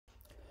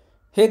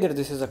Hey there,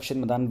 this is Akshay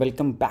Madan.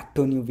 Welcome back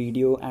to a new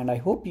video, and I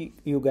hope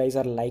you guys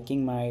are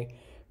liking my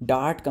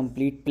Dart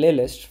Complete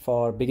playlist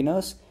for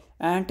beginners.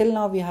 And till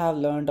now, we have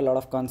learned a lot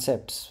of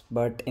concepts,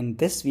 but in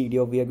this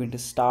video, we are going to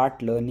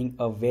start learning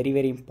a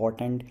very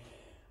important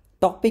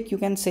topic, you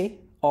can say,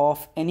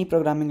 of any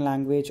programming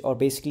language, or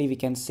basically, we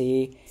can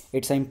say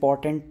it's an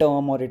important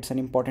term or it's an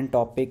important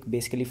topic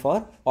basically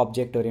for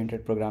object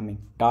oriented programming.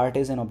 Dart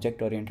is an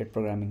object oriented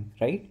programming,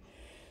 right?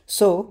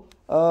 So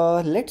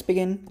let's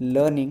begin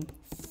learning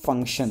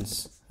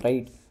functions,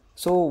 right?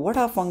 So what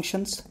are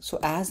functions? So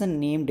as the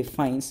name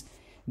defines,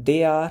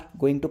 they are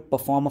going to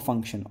perform a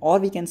function, or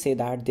we can say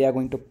that they are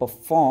going to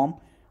perform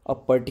a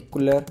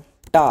particular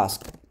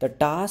task, the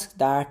task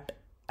that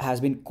has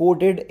been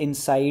coded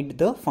inside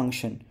the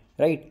function,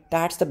 right?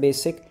 That's the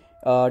basic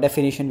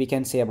definition we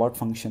can say about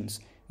functions,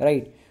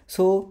 right?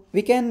 So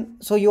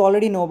you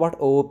already know about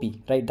OOP,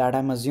 right? That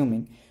I'm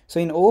assuming. So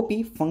in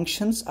OOP,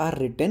 functions are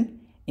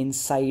written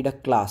inside a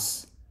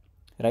class,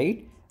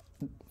 right?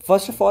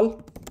 First of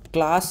all,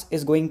 class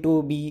is going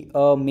to be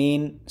a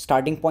main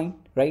starting point,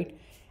 right?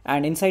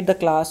 And inside the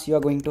class you are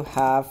going to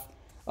have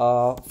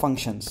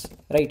functions,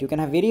 right? You can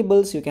have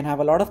variables, you can have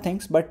a lot of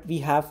things, but we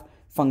have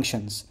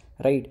functions,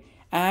 right?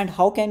 And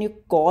how can you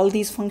call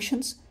these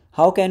functions?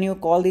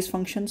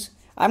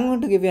 I'm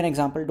going to give you an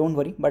example, don't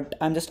worry, but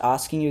I'm just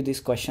asking you these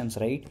questions,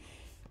 right?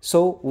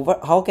 So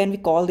how can we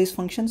call these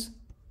functions?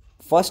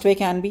 First way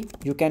can be,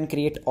 you can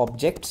create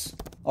objects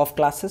of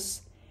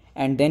classes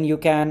and then you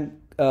can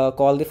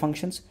call the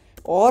functions,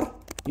 or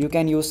you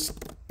can use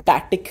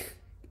static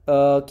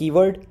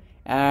keyword,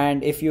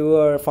 and if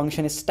your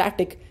function is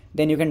static,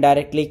 then you can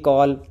directly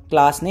call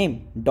class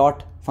name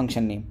dot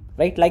function name,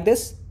 right? Like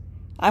this.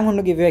 I'm going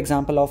to give you an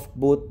example of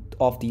both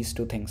of these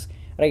two things,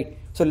 right?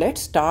 So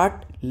let's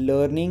start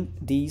learning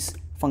these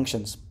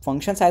functions.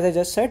 Functions, as I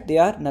just said, they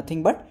are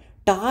nothing but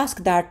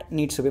task that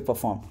needs to be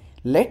performed.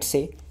 Let's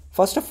say,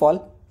 first of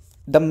all,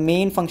 the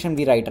main function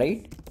we write,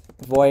 right?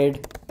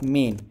 Void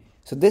main.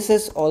 So this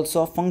is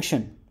also a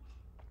function,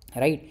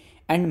 right?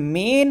 And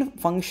main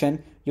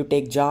function, you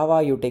take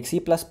Java, you take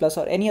C++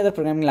 or any other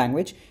programming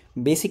language.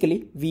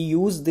 Basically, we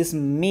use this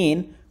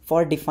main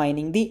for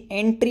defining the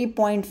entry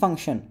point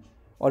function,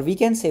 or we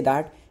can say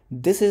that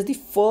this is the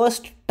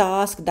first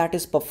task that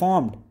is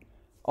performed.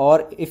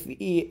 Or if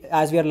we,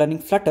 as we are learning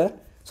Flutter,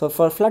 so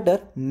for Flutter,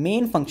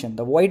 main function,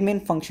 the void main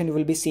function you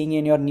will be seeing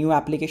in your new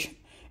application.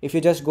 If you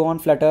just go on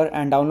Flutter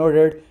and download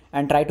it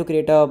and try to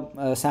create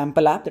a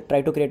sample app,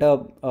 try to create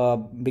a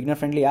beginner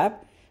friendly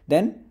app,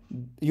 then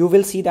you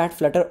will see that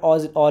Flutter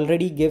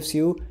already gives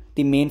you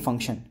the main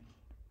function,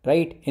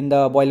 right, in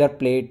the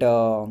boilerplate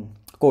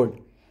code.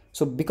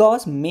 So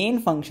because main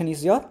function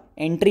is your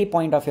entry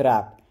point of your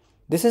app,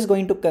 this is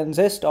going to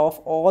consist of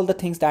all the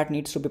things that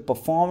needs to be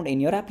performed in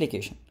your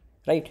application,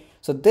 right?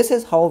 So this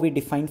is how we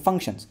define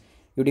functions.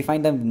 You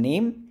define the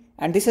name,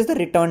 and this is the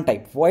return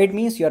type. Void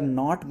means you are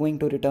not going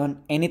to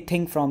return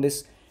anything from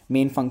this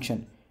main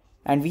function.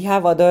 And we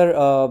have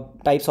other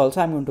types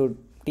also I'm going to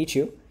teach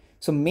you.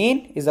 So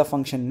main is the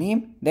function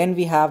name. Then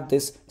we have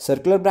this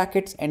circular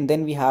brackets, and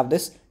then we have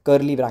this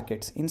curly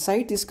brackets.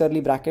 Inside these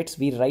curly brackets,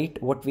 we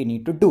write what we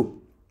need to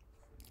do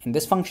in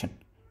this function,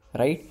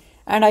 right?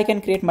 And I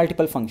can create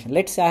multiple functions.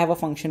 Let's say I have a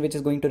function which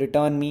is going to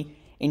return me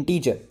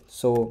integer.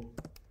 So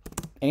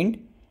int,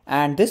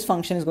 and this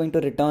function is going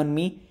to return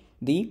me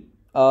the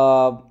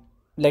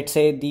let's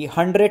say the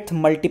 100th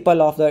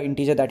multiple of the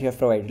integer that you have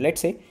provided. Let's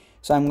say,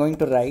 so I'm going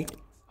to write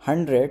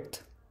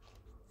 100th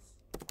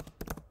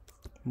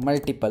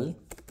multiple,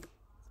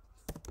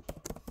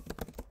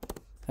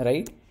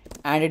 right?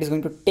 And it is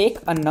going to take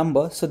a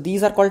number. So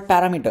these are called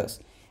parameters.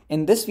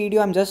 In this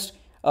video, I'm just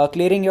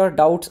clearing your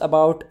doubts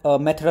about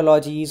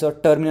methodologies or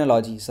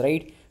terminologies,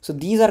 right? So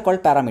these are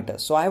called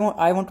parameters. So I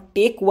want to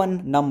take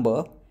one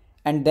number,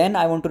 and then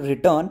I want to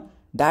return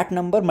that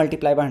number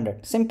multiplied by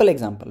 100. Simple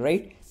example,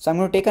 right? So I'm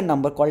going to take a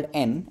number called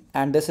n,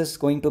 and this is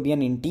going to be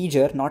an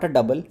integer, not a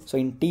double. So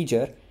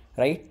integer,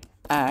 right?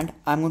 And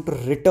I'm going to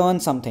return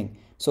something.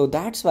 So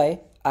that's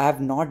why I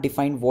have not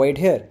defined void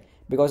here,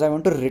 because I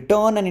want to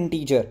return an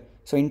integer.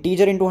 So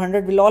integer into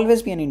 100 will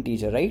always be an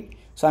integer, right?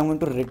 So I'm going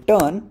to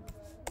return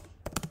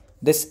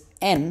this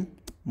n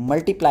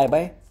multiply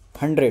by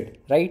 100,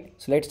 right?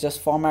 So let's just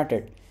format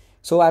it.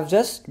 So I've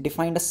just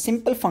defined a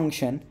simple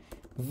function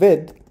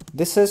with,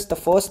 this is the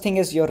first thing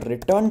is your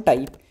return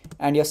type,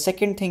 and your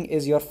second thing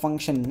is your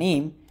function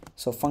name.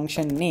 So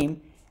function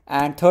name,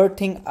 and third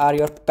thing are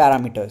your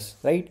parameters,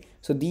 right?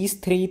 So these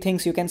three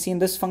things you can see in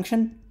this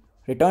function: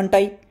 return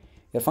type,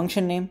 your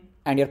function name,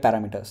 and your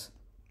parameters,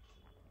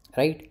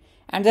 right?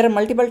 And there are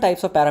multiple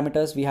types of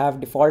parameters. We have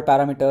default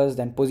parameters,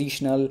 then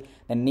positional,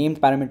 then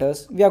named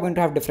parameters. We are going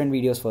to have different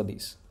videos for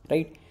these,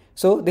 right?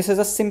 So this is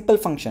a simple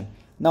function.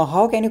 Now,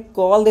 how can you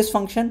call this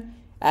function?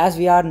 As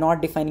we are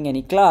not defining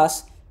any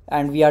class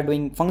and we are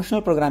doing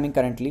functional programming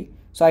currently,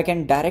 so I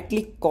can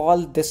directly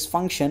call this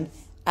function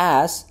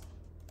as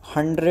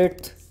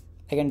 100th.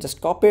 I can just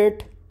copy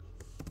it,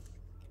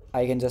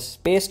 I can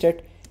just paste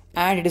it,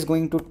 and it is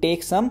going to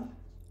take some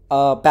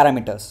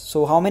parameters.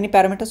 So how many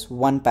parameters?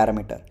 One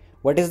parameter.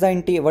 What is the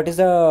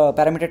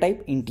parameter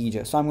type?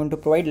 Integer. So I'm going to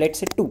provide, let's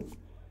say, 2.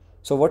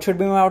 So what should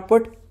be my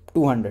output?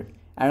 200.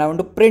 And I want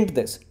to print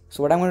this.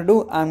 So what I'm going to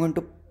do, I'm going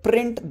to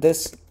print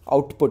this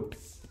output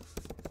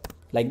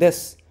like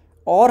this.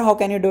 Or how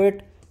can you do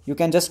it? You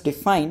can just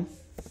define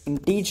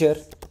integer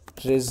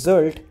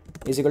result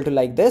is equal to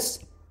like this,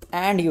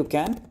 and you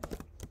can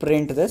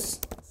print this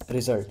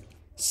result.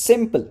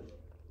 Simple,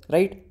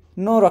 right?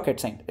 No rocket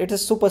science. It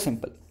is super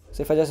simple.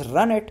 So if I just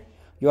run it,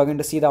 you are going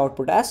to see the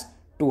output as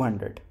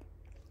 200.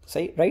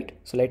 Say, right?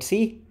 So let's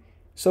see.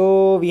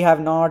 So we have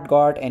not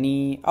got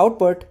any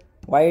output.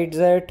 Why is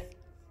it?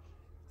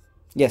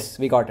 Yes,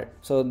 we got it.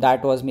 So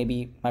that was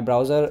maybe my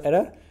browser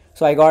error.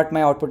 So I got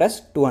my output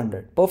as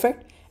 200.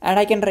 Perfect. And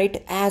I can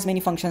write as many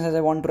functions as I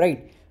want to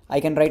write.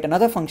 I can write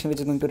another function which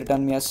is going to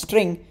return me a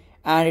string,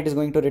 and it is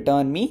going to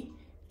return me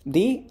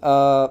the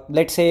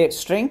let's say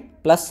string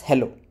plus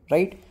hello,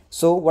 right?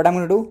 So what I'm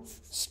going to do,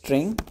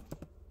 string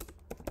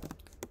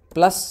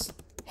plus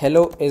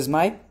hello is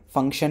my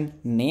function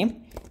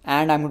name,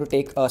 and I'm going to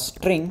take a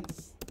string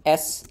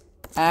s,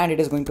 and it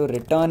is going to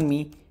return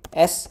me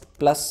s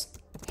plus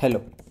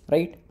hello,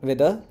 right, with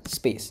a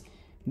space.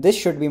 This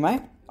should be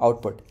my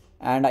output,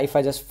 and if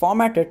I just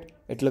format it,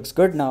 it looks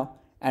good now.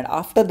 And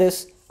after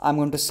this, I'm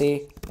going to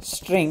say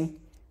string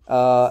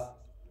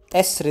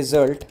s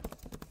result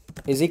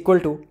is equal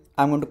to,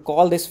 I'm going to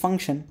call this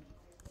function.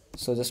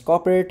 So just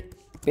copy it,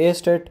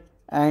 paste it,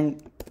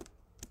 and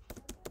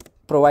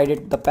provide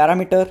it the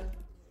parameter,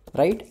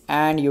 right?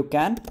 And you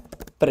can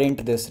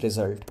print this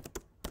result.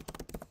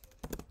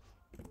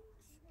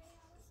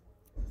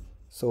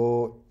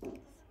 So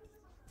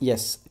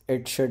yes,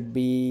 it should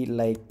be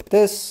like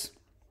this,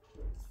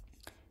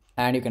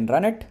 and you can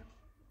run it.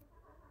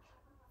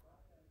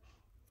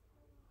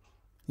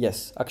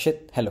 Yes,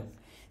 Akshit, hello,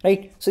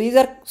 right? So these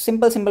are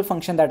simple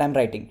function that I'm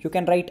writing. You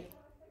can write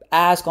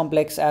as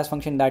complex as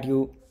function that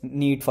you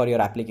need for your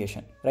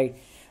application, right?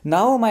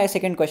 Now my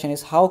second question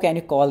is, how can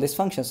you call this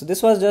function? So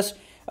this was just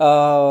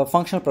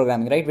functional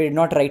programming, right? We did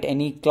not write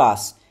any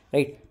class,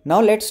 right? Now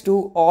let's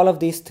do all of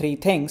these three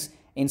things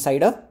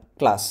inside a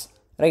class,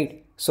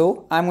 right?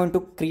 So I'm going to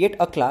create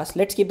a class.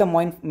 Let's keep the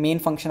main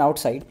function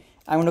outside.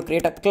 I'm going to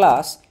create a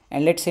class,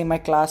 and let's say my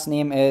class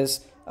name is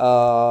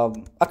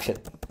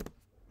Akshit.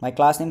 My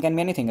class name can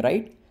be anything,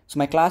 right? So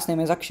my class name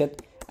is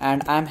Akshit,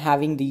 and I'm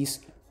having these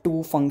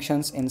two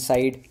functions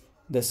inside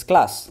this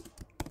class,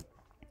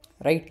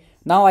 right?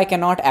 Now I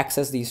cannot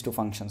access these two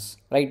functions,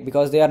 right?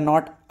 Because they are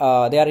not,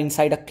 they are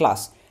inside a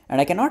class, and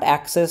I cannot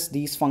access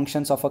these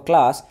functions of a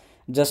class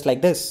just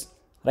like this,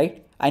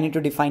 right? I need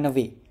to define a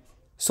way.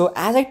 So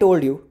as I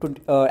told you,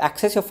 to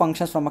access your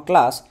functions from a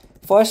class,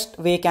 first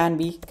way can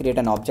be create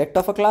an object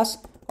of a class,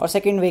 or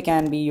second way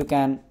can be you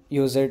can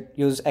use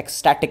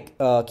static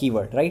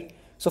keyword, right?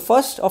 So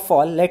first of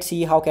all, let's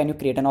see how can you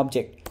create an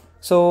object.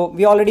 So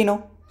we already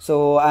know.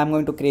 So I'm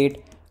going to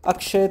create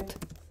Akshit.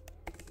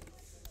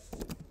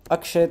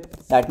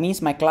 That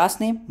means my class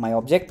name, my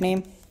object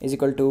name is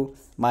equal to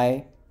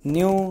my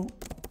new,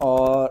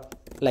 or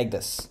like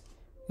this,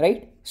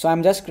 right? So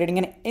I'm just creating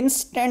an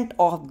instant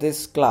of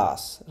this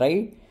class,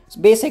 right? It's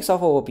basics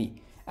of OOP.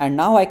 And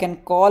now I can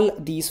call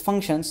these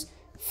functions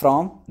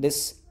from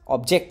this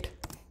object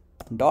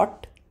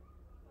dot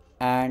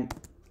and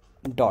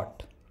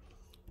dot.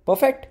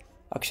 Perfect.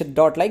 Akshit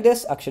dot like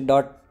this, Akshit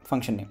dot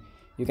function name.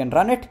 You can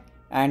run it,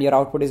 and your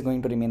output is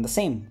going to remain the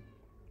same.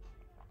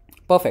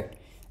 Perfect.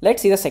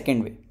 Let's see the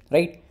second way,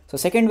 right? So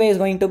second way is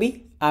going to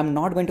be, I'm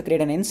not going to create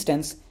an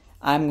instance.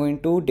 I'm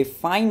going to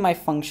define my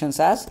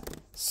functions as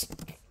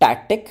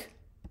static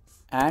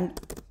and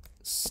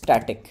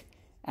static,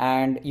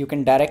 and you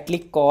can directly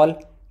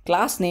call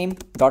class name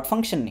dot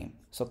function name.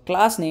 So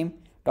class name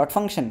dot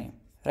function name,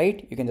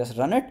 right? You can just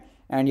run it,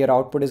 and your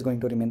output is going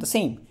to remain the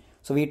same.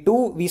 So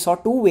we saw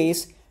two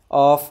ways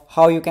of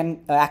how you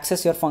can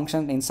access your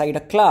function inside a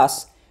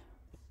class,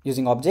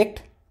 using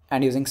object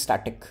and using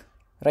static,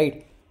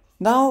 right?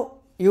 Now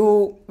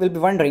you will be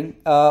wondering,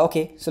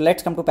 okay, so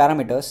let's come to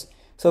parameters.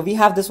 So we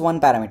have this one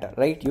parameter,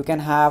 right? You can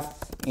have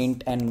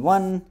int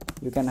n1,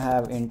 you can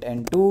have int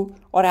n2,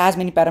 or as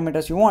many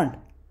parameters you want,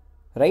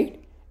 right?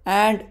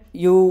 And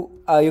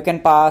you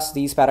can pass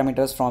these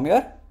parameters from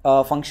your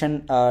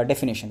function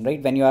definition,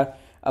 right? When you are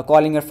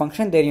calling your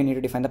function, there you need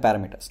to define the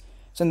parameters.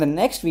 So in the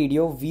next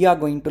video, we are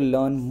going to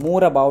learn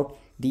more about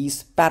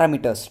these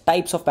parameters,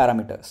 types of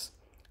parameters,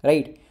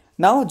 right?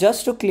 Now,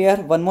 just to clear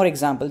one more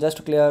example, just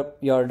to clear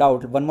your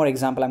doubt, one more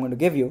example I'm going to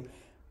give you,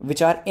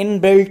 which are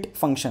inbuilt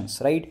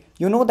functions, right?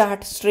 You know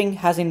that string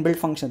has inbuilt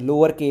function,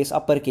 lowercase,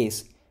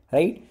 uppercase,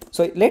 right?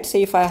 So let's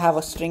say if I have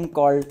a string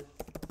called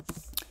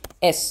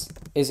s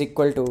is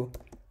equal to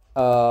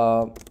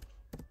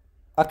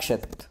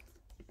Akshat,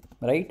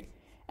 right?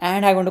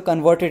 And I want to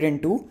convert it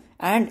into,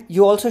 and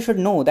you also should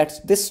know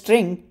that this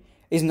string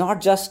is not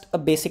just a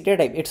basic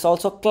data type, it's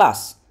also a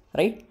class,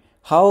 right?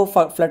 How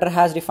Flutter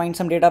has defined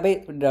some data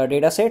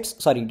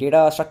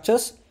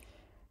structures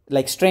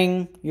like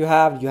string, you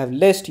have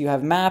list, you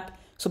have map.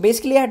 So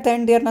basically at the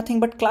end, they are nothing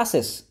but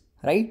classes,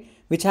 right?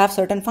 Which have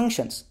certain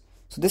functions.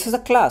 So this is a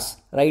class,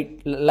 right?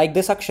 Like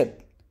this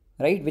Akshit,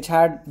 right? Which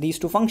had these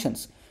two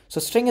functions. So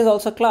string is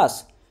also a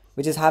class,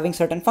 which is having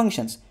certain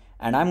functions.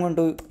 And I'm going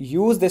to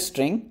use this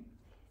string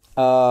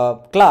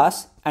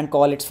class and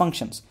call its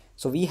functions.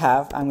 So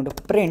I'm going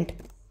to print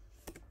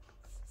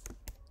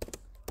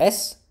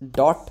s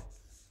dot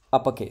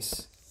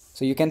uppercase.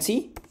 So you can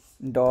see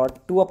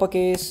dot two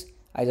uppercase.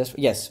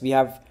 We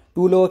have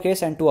two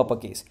lowercase and two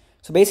uppercase.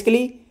 So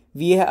basically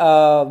we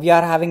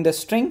are having the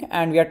string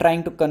and we are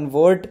trying to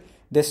convert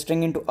this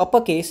string into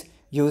uppercase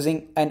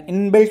using an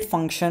inbuilt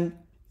function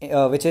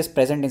which is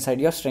present inside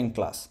your string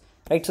class,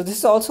 right? So this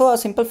is also a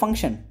simple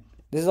function.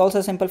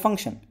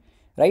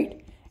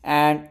 Right?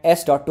 And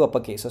s dot to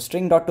uppercase. So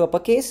string dot to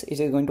uppercase is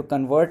going to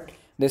convert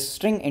this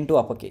string into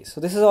uppercase. So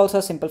this is also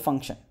a simple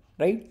function,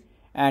 right?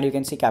 And you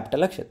can see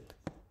capital Akshit.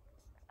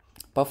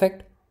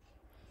 Perfect.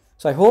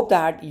 So I hope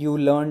that you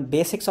learned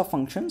basics of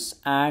functions,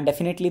 and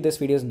definitely this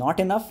video is not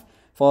enough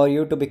for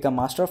you to become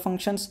master of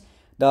functions.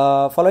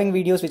 The following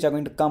videos which are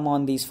going to come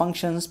on these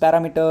functions,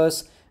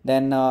 parameters,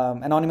 then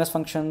anonymous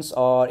functions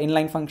or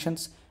inline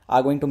functions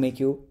are going to make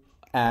you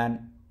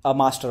a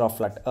master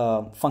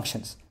of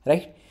functions,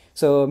 right?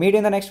 So meet you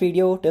in the next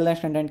video. Till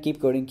next content,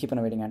 keep coding, keep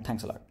innovating, and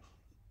thanks a lot.